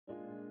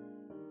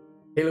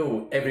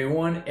Hello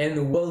everyone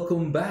and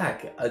welcome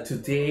back.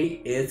 Today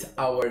is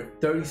our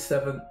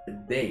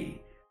 37th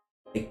day,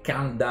 a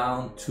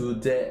countdown to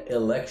the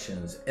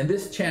elections. In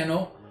this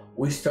channel,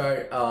 we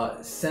start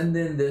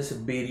sending these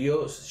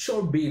videos,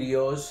 short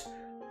videos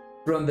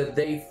from the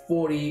day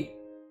 40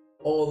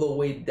 all the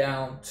way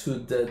down to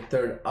the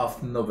 3rd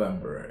of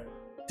November.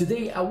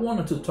 Today, I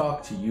wanted to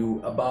talk to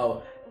you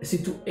about a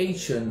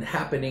situation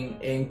happening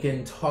in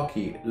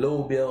Kentucky,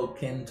 Louisville,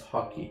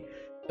 Kentucky.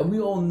 And we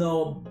all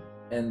know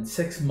in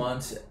 6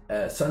 months,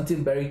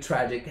 something very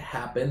tragic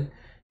happened,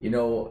 you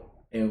know,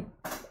 and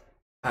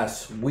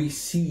as we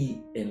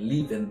see and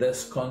live in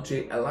this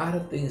country, a lot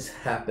of things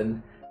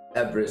happen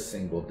every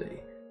single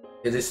day.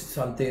 It is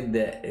something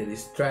that it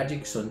is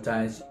tragic.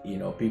 Sometimes,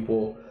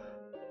 people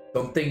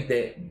don't think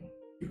that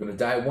you're gonna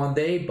die one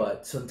day,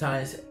 but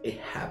sometimes it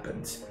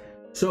happens.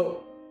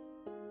 So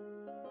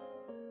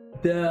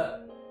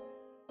the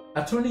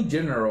Attorney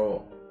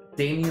General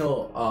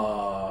Daniel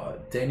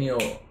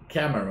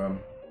Cameron,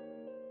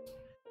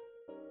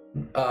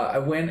 I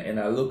went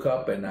and I looked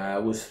up and I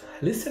was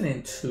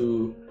listening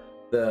to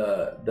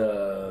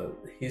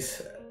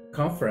his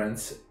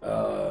conference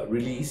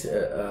release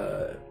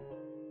that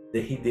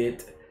he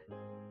did,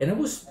 and I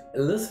was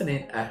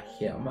listening at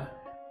him,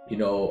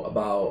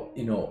 about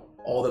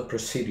all the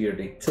procedure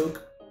they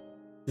took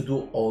to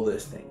do all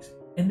these things,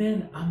 and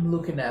then I'm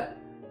looking at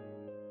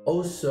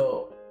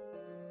also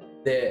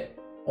they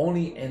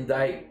only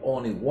indict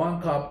only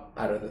one cop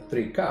out of the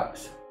three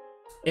cops,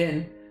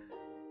 and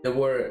there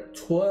were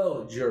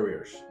 12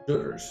 jurors.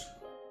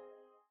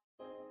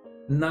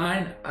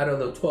 9 out of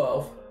the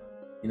 12,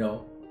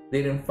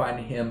 they didn't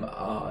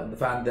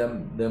find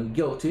them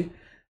guilty.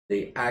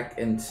 They act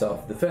in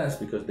self-defense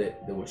because they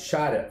were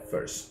shot at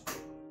first.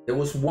 There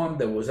was one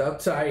that was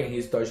outside and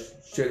he started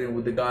shooting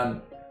with the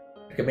gun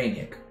like a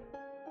maniac.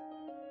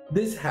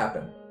 This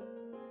happened.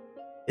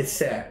 It's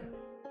sad.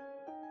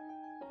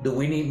 Do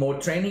we need more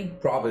training?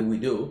 Probably we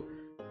do.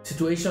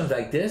 Situations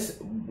like this,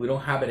 we don't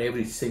have it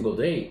every single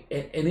day,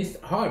 and it's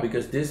hard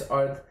because these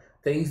are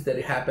things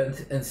that happen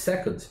in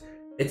seconds.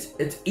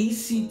 It's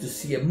easy to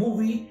see a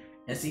movie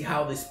and see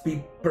how this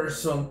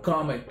person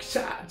come and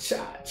shot.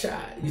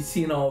 You've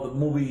seen all the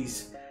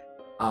movies,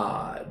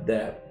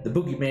 the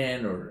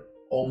Boogeyman, or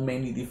all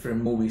many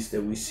different movies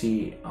that we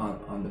see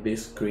on the big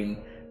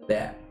screen.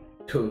 That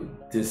too,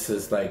 this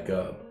is like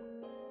a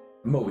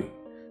movie.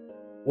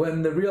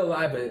 When the real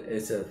life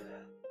is a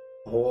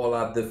whole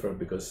lot different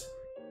because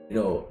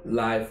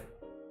life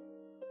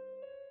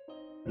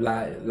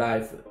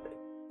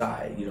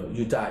die.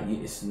 You die.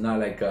 It's not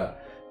like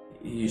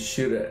you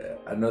shoot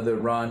another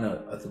run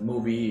of the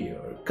movie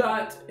or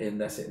cut and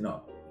that's it.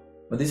 No,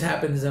 when this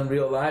happens in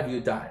real life, you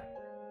die.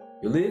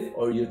 You live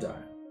or you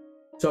die.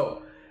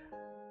 So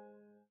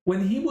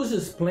when he was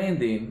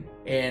explaining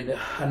in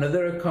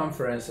another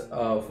conference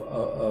of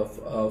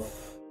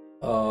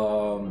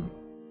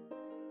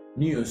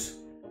news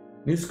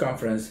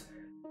conference,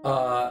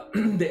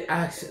 they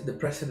asked the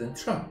President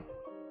Trump,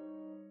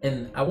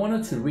 and I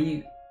wanted to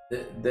read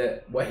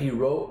what he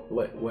wrote,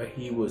 what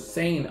he was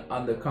saying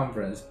on the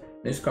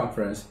news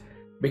conference,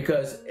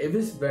 because it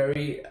was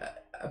very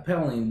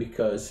appealing.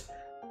 Because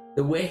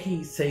the way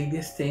he say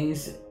these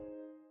things,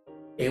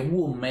 it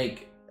will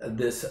make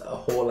this a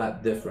whole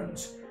lot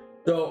difference.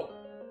 So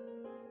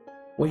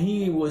when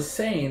he was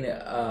saying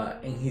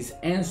in his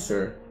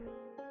answer,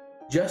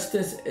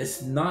 justice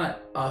is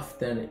not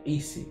often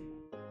easy.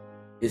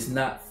 It's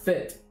not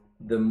fit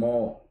the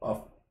mold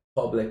of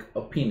public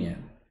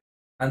opinion,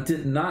 and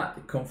did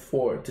not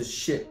conform to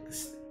strict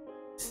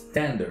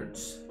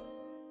standards,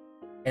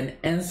 and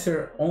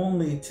answer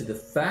only to the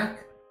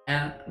fact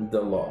and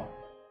the law.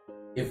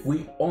 If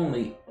we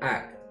only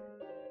act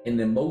in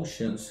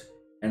emotions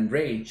and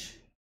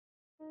rage,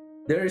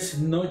 there is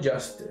no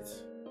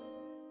justice.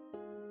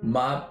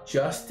 Mob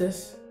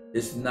justice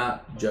is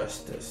not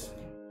justice.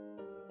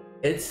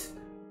 It's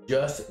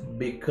just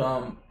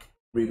become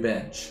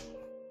revenge.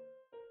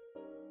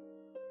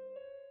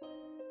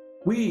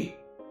 We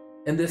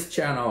in this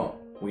channel,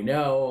 we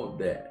know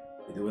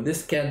that doing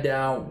this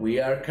countdown, we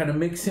are kind of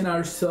mixing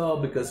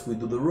ourselves because we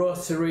do the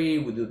rosary,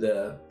 we do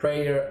the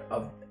prayer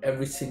of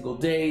every single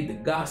day, the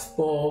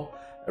gospel,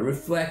 a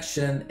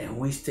reflection, and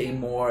we stay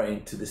more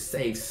into the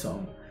safe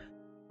zone.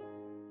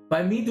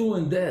 By me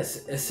doing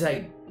this, it's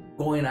like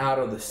going out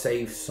of the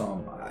safe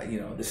zone.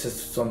 This is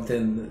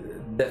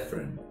something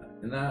different,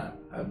 and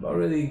I've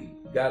already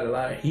got a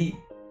lot of heat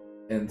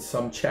in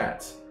some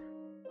chats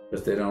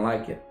because they don't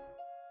like it.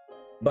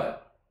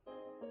 But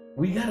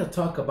we gotta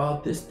talk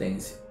about these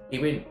things.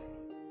 Even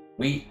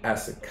we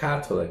as a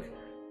Catholic,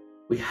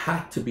 we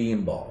have to be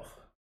involved.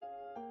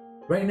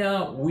 Right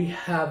now, we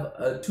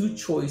have two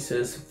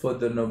choices for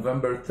the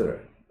November 3rd.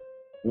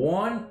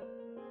 One,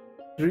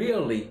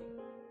 clearly,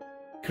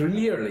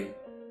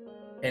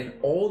 in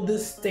all the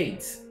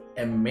states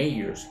and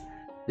mayors,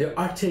 they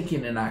are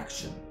taking an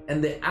action.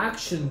 And the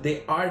action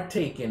they are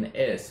taking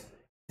is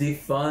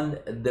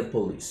defund the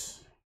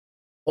police.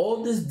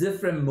 All these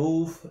different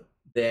moves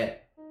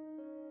that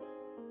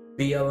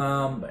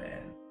BLM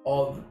and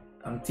all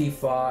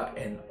Antifa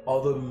and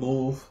other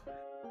move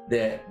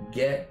that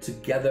get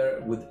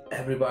together with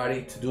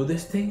everybody to do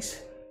these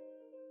things,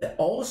 they're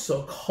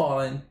also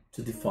calling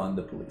to defund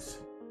the police.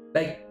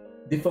 Like,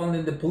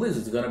 defunding the police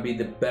is gonna be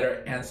the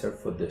better answer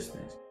for these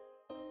things.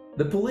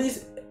 The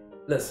police,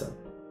 listen,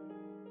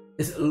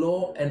 it's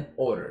law and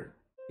order.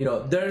 You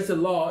know, there's a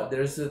law,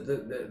 there's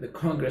the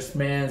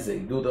congressmen, they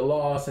do the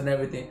laws and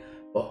everything,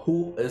 but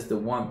who is the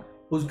one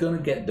who's gonna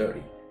get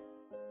dirty?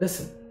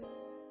 Listen,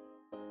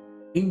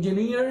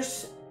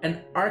 engineers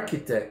and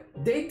architects,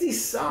 they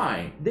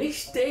design, they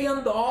stay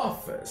in the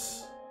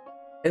office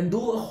and do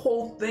the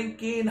whole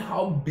thinking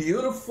how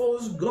beautiful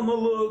it's gonna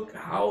look,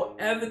 how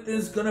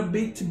everything's gonna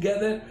be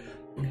together.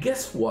 But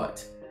guess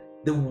what?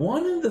 The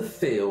one in the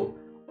field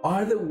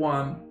are the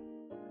one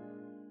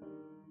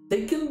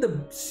taking the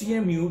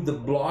CMU, the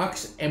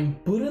blocks,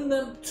 and putting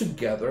them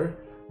together,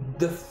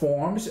 the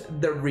forms,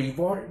 the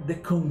rebar, the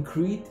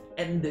concrete,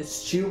 and the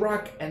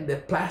sheetrock, and the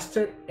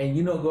plaster. And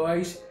you know,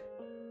 guys,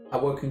 I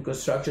work in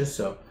construction,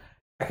 so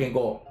I can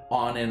go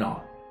on and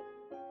on.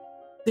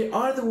 They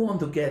are the one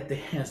to get their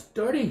hands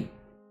dirty.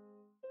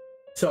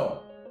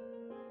 So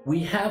we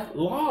have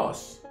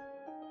laws.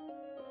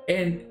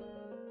 And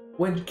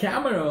when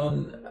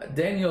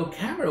Daniel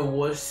Cameron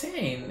was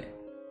saying,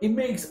 it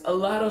makes a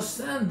lot of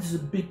sense,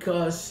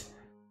 because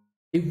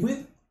if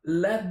we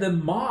let the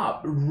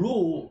mob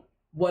rule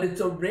what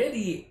it's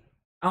already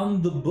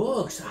on the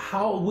books,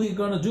 how are we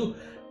gonna do?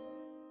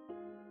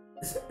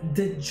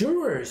 The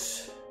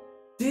jurors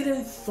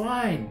didn't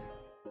find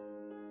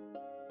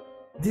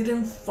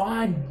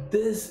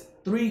these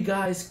three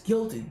guys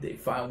guilty. They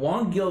find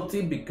one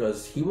guilty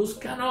because he was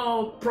kind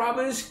of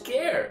probably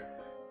scared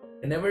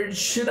and never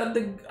shoot at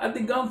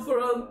the gun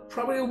for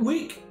probably a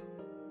week.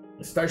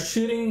 Start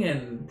shooting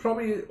and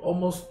probably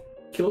almost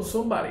kill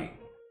somebody.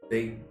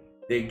 They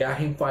got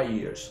him 5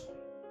 years.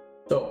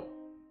 So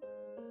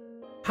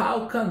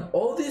how can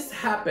all this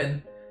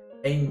happen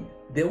and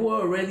they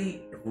were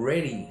already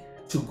ready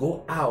to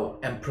go out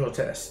and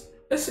protest?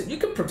 Listen, you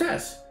can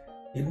protest.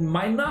 You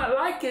might not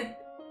like it,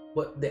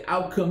 but the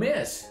outcome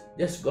is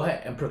just go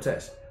ahead and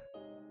protest.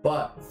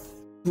 But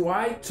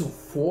try to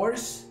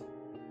force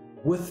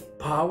with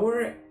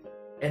power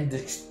and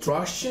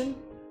destruction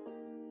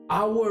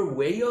our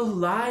way of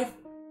life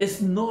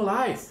is no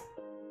life.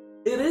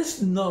 It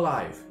is no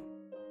life.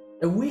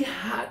 And we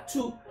had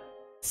to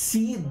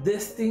see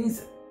these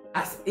things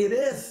as it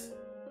is.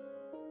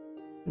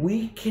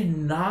 We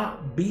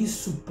cannot be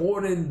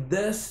supporting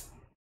this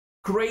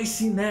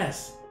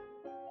craziness.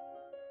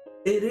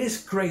 It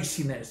is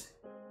craziness.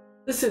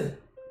 Listen,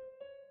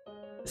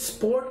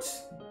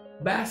 sports,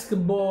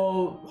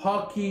 basketball,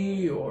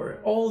 hockey, or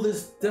all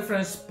these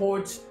different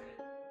sports,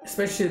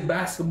 especially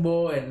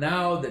basketball, and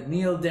now the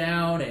kneel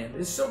down, and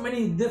there's so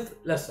many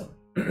different. Listen,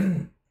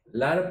 a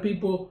lot of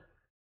people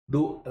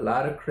do a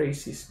lot of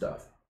crazy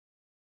stuff,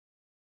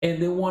 and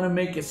they want to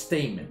make a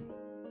statement.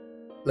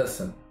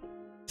 Listen,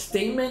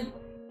 statement.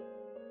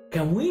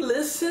 Can we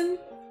listen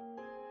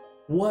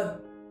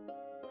what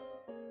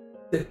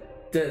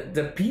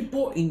the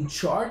people in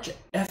charge,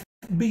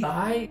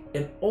 FBI,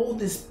 and all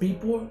these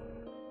people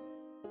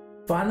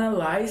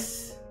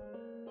finalize?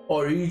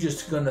 Or are you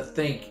just gonna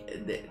think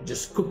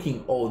just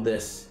cooking all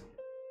this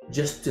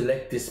just to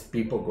let these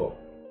people go?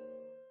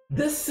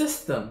 This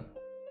system,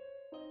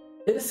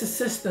 it is a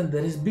system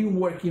that has been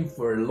working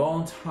for a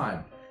long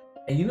time.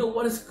 And you know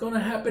what is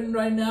gonna happen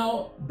right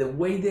now? The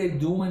way they're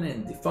doing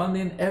and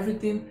defunding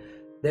everything,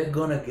 they're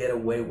gonna get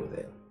away with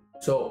it.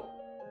 So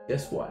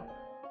guess what?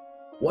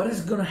 What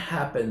is gonna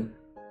happen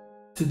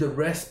to the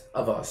rest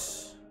of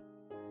us?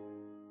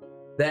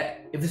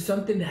 That if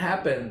something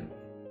happened,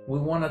 we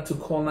wanted to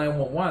call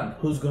 911.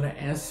 Who's gonna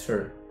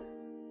answer?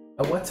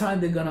 At what time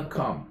they're gonna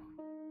come?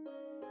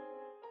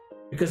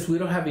 Because we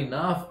don't have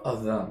enough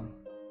of them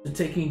to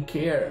taking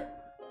care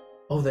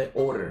of the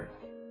order.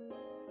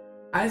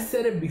 I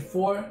said it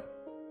before.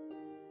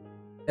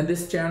 In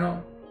this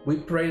channel, we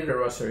pray the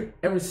rosary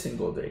every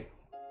single day,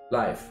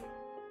 live.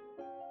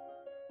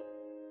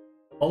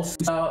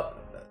 Also,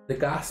 the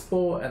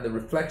gospel and the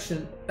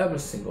reflection every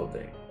single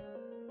day.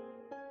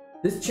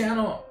 This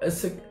channel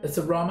is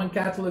a Roman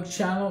Catholic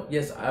channel.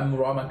 Yes, I'm a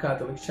Roman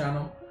Catholic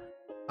channel.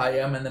 I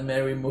am in the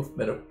Mary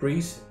Movement of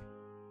Priests.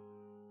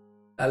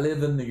 I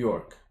live in New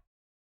York.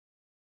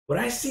 But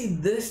I see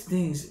these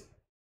things,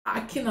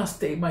 I cannot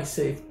stay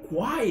myself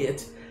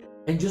quiet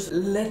and just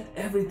let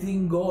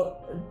everything go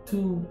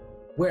to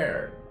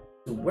where?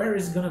 To where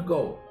it's gonna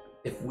go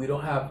if we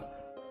don't have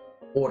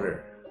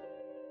order.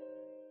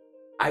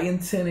 I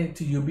intended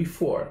to you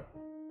before.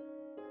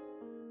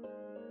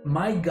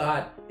 My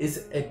God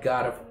is a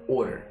God of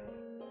order.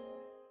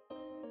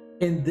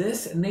 In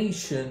this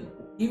nation,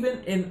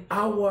 even in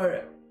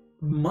our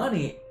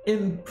money,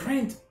 in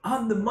print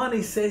on the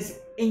money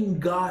says, in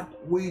God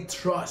we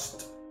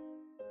trust.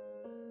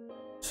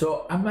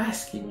 So I'm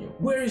asking you,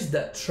 where is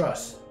that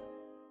trust?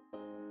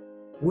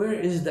 Where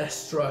is that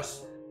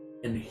trust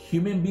in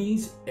human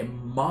beings, in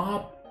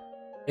mob,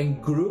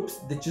 in groups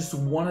that just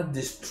want to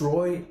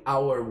destroy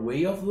our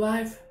way of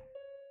life?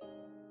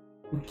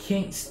 We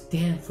can't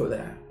stand for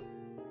that.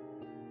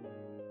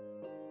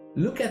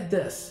 Look at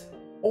this.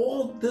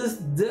 All these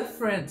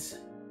different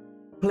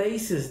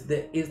places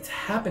that it's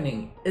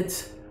happening.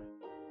 It's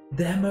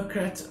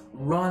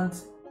Democrat-run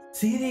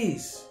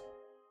cities.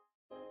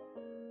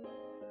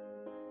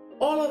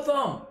 All of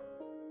them.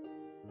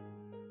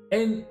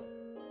 And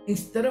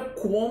instead of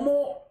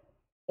Cuomo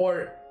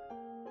or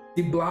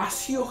de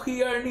Blasio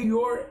here in New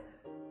York,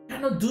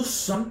 kind of do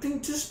something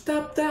to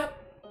stop that,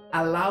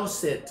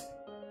 allows it.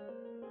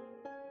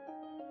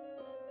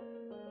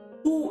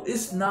 Who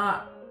is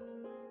not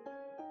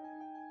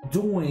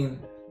doing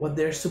what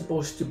they're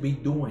supposed to be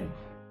doing?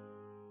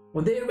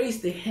 When they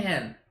raise their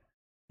hand,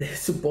 they're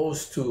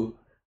supposed to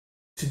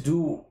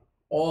do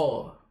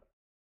all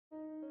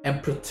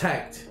and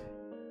protect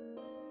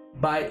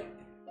by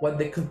what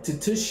the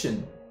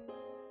constitution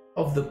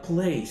of the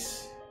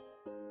place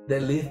they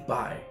live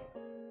by.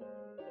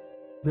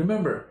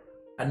 Remember,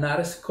 I'm not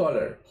a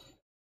scholar.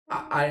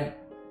 I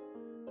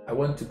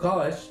went to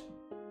college,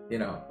 you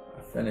know,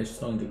 I finished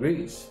some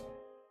degrees,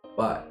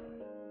 but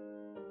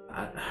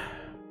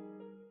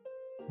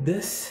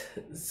this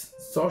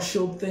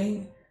social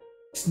thing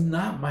is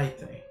not my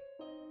thing.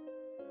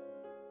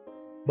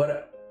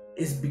 But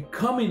it's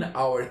becoming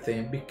our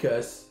thing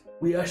because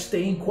we are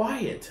staying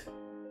quiet.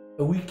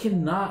 And we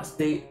cannot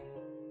stay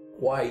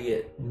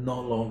quiet no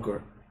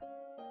longer.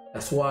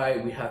 That's why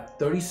we have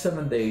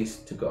 37 days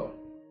to go.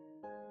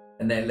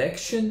 An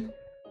election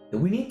that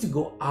we need to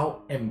go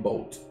out and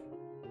vote.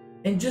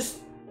 And just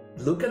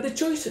look at the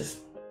choices.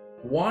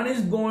 One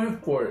is going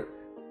for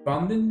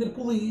funding the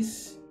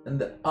police, and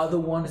the other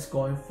one is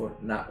going for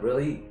not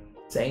really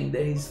saying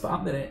that he's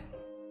funding it.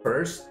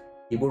 First,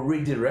 he will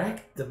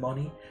redirect the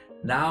money.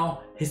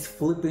 Now he's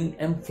flipping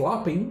and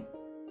flopping.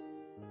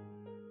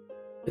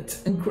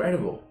 It's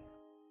incredible.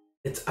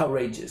 It's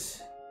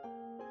outrageous.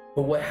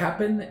 But what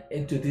happened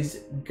to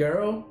this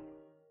girl,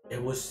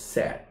 it was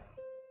sad.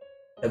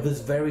 It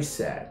was very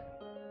sad.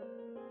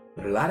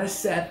 But a lot of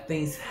sad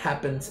things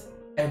happens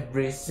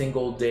every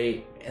single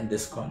day in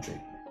this country.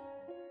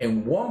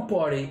 And one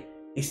party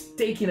is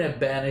taking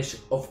advantage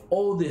of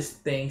all these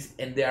things,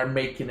 and they are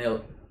making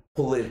it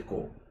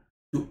political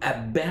to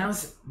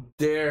advance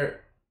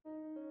their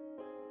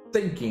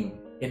thinking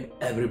in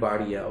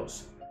everybody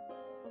else.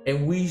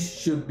 And we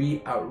should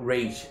be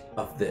outraged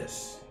of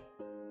this.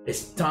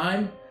 It's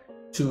time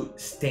to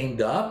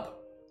stand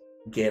up,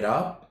 get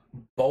up,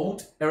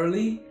 vote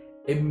early,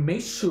 and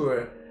make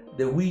sure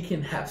that we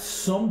can have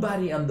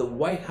somebody on the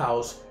White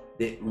House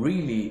that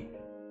really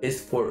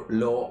is for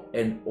law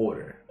and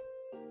order.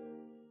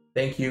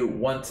 Thank you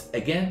once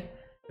again.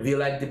 If you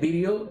liked the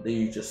video that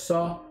you just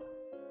saw,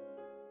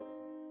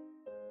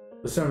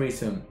 for some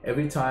reason,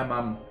 every time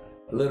I'm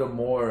a little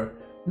more,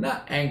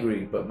 not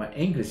angry, but my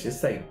English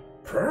is like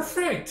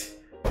perfect.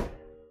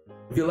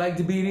 If you like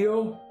the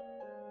video,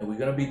 and we're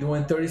gonna be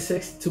doing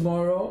 36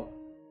 tomorrow,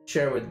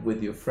 share it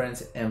with your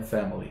friends and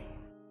family.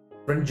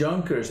 From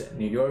Junkers,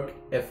 New York,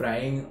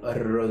 Efrain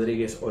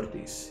Rodriguez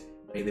Ortiz.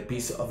 May the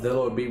peace of the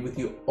Lord be with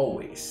you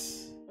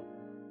always.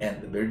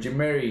 And the Virgin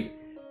Mary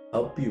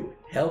help you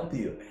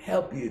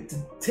to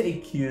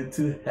take you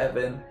to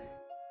heaven.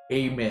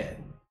 Amen.